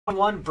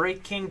One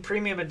Break King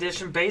Premium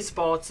Edition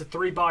Baseball. It's a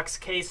 3-box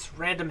case,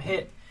 random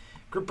hit,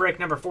 group break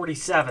number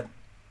 47.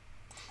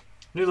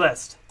 New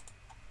list.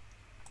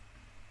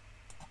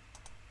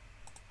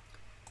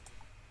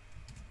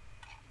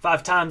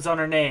 Five times on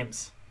our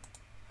names.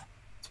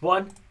 It's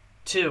 1,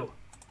 2,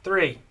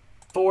 3,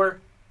 4,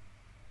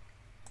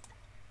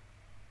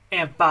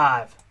 and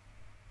 5.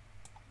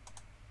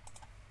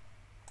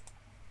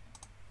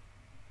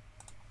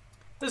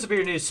 This will be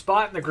your new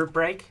spot in the group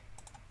break.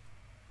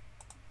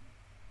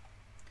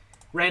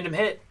 Random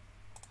hit.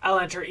 I'll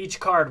enter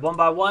each card one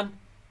by one.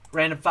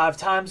 Random 5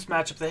 times.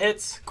 Match up the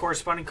hits.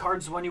 Corresponding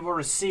cards the one you will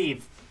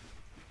receive.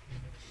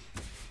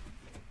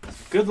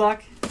 Good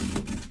luck.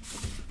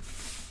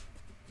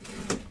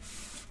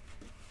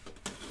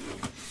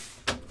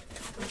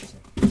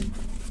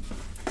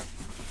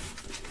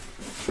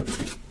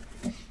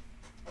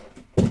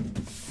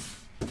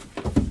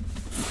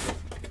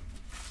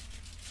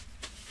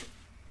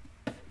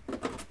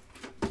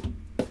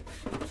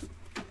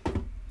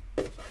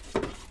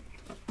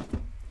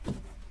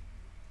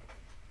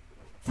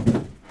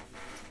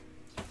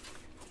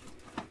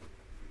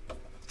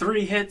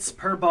 Three hits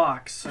per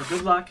box, so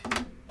good luck.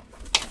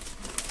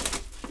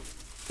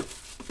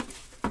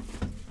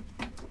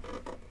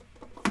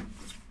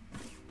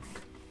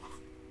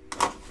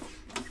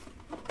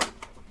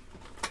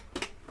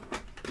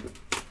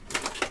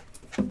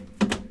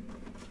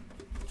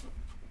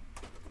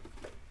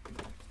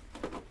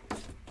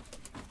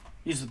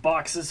 Use the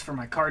boxes for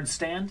my card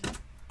stand.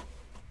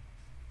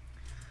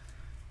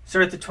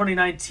 Start at the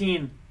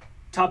 2019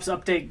 Topps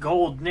Update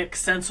Gold Nick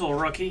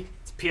Senzel rookie.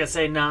 It's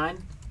PSA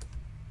 9.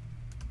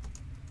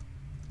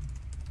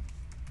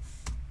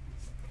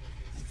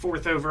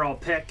 4th overall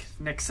pick,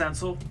 Nick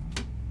Senzel.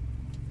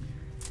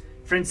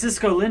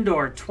 Francisco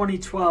Lindor,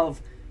 2012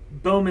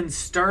 Bowman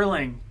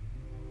Sterling.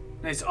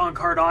 Nice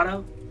on-card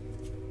auto.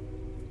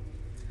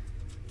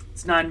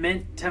 It's 9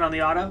 mint, 10 on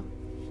the auto.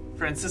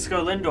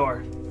 Francisco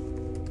Lindor.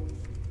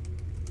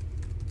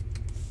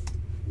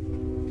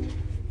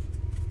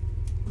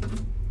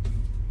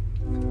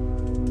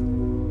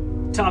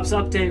 Topps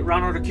Update,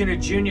 Ronald Acuna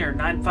Jr.,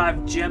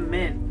 9.5 gem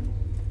mint.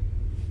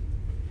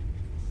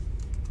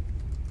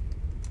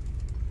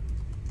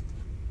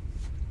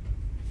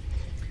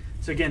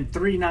 So again,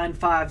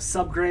 395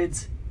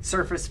 subgrades,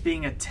 surface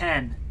being a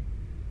 10.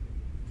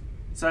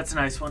 So that's a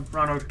nice one,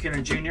 Ronald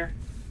Acuna Jr.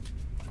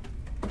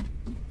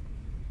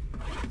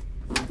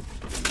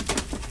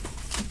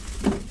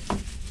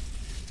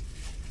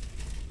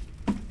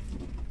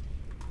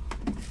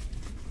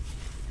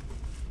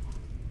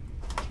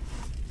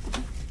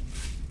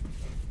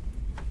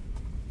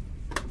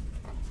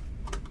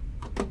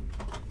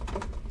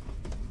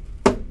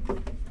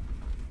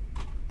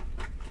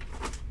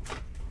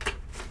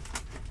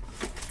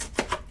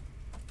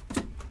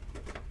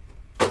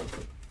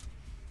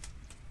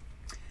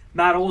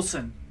 Matt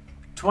Olson,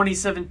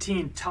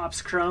 2017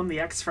 Topps Chrome, the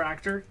X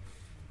Factor.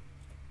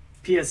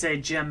 PSA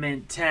Gem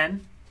Mint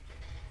 10.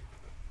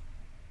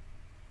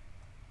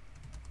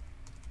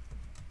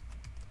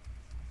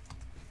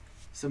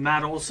 So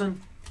Matt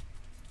Olson.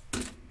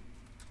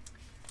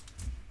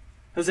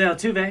 Jose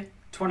Altuve,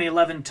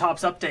 2011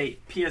 Topps Update.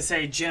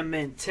 PSA Gem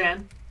Mint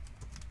 10.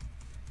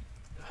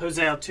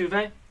 Jose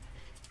Altuve.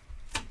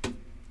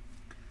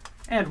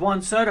 And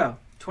Juan Soto,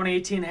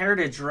 2018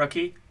 Heritage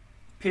Rookie.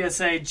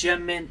 PSA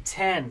Gem Mint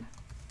 10.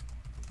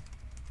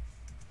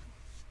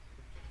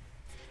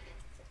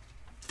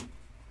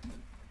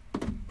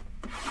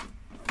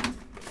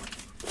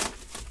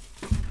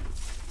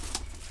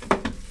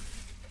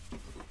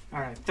 All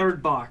right,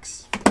 third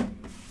box.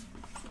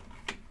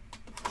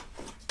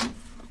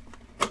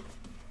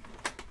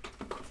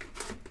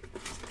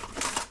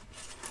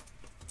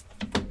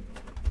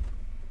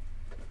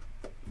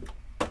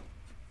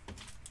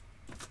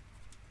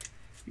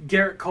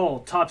 Garrett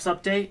Cole, Topps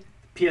Update.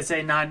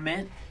 PSA 9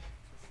 mint.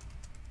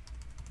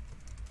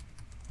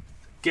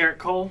 Garrett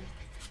Cole.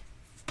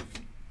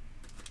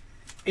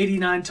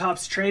 89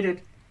 Topps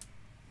Traded.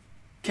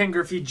 Ken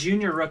Griffey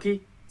Jr.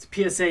 rookie. It's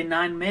PSA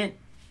 9 mint.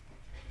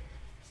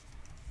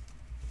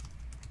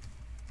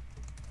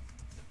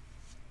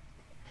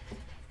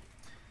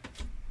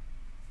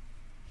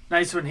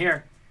 Nice one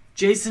here.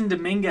 Jason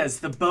Dominguez,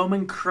 the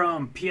Bowman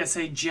Chrome.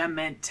 PSA Gem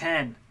Mint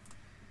 10.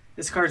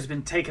 This card's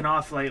been taken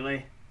off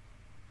lately.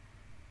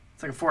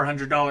 It's like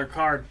a $400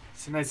 card.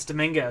 It's a nice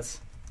Dominguez.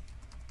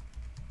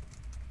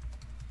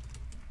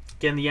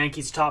 Again, the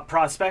Yankees' top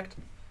prospect.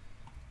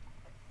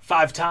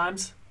 5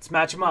 times. Let's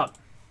match them up.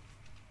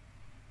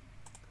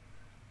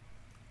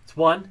 It's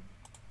 1,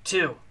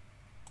 2,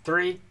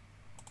 3,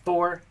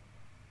 4,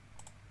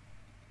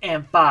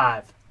 and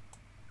 5.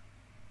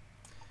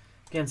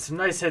 Again, some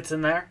nice hits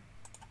in there.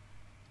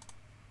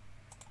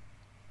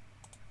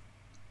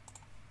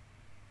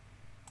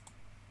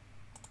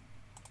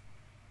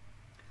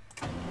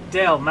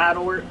 Dale, Matt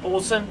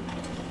Olson.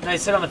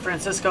 Nice hit on the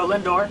Francisco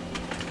Lindor.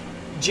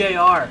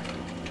 JR.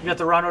 You got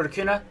the Ronald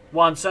Acuna.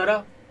 Juan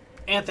Soto.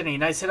 Anthony,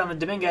 nice hit on the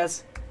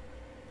Dominguez.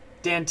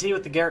 Dan T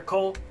with the Garrett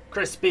Cole.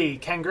 Chris B,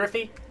 Ken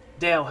Griffey.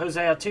 Dale,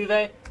 Jose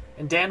Altuve.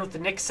 And Dan with the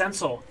Nick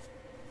Sensel.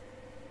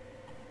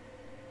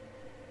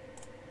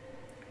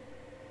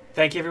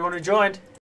 Thank you everyone who joined.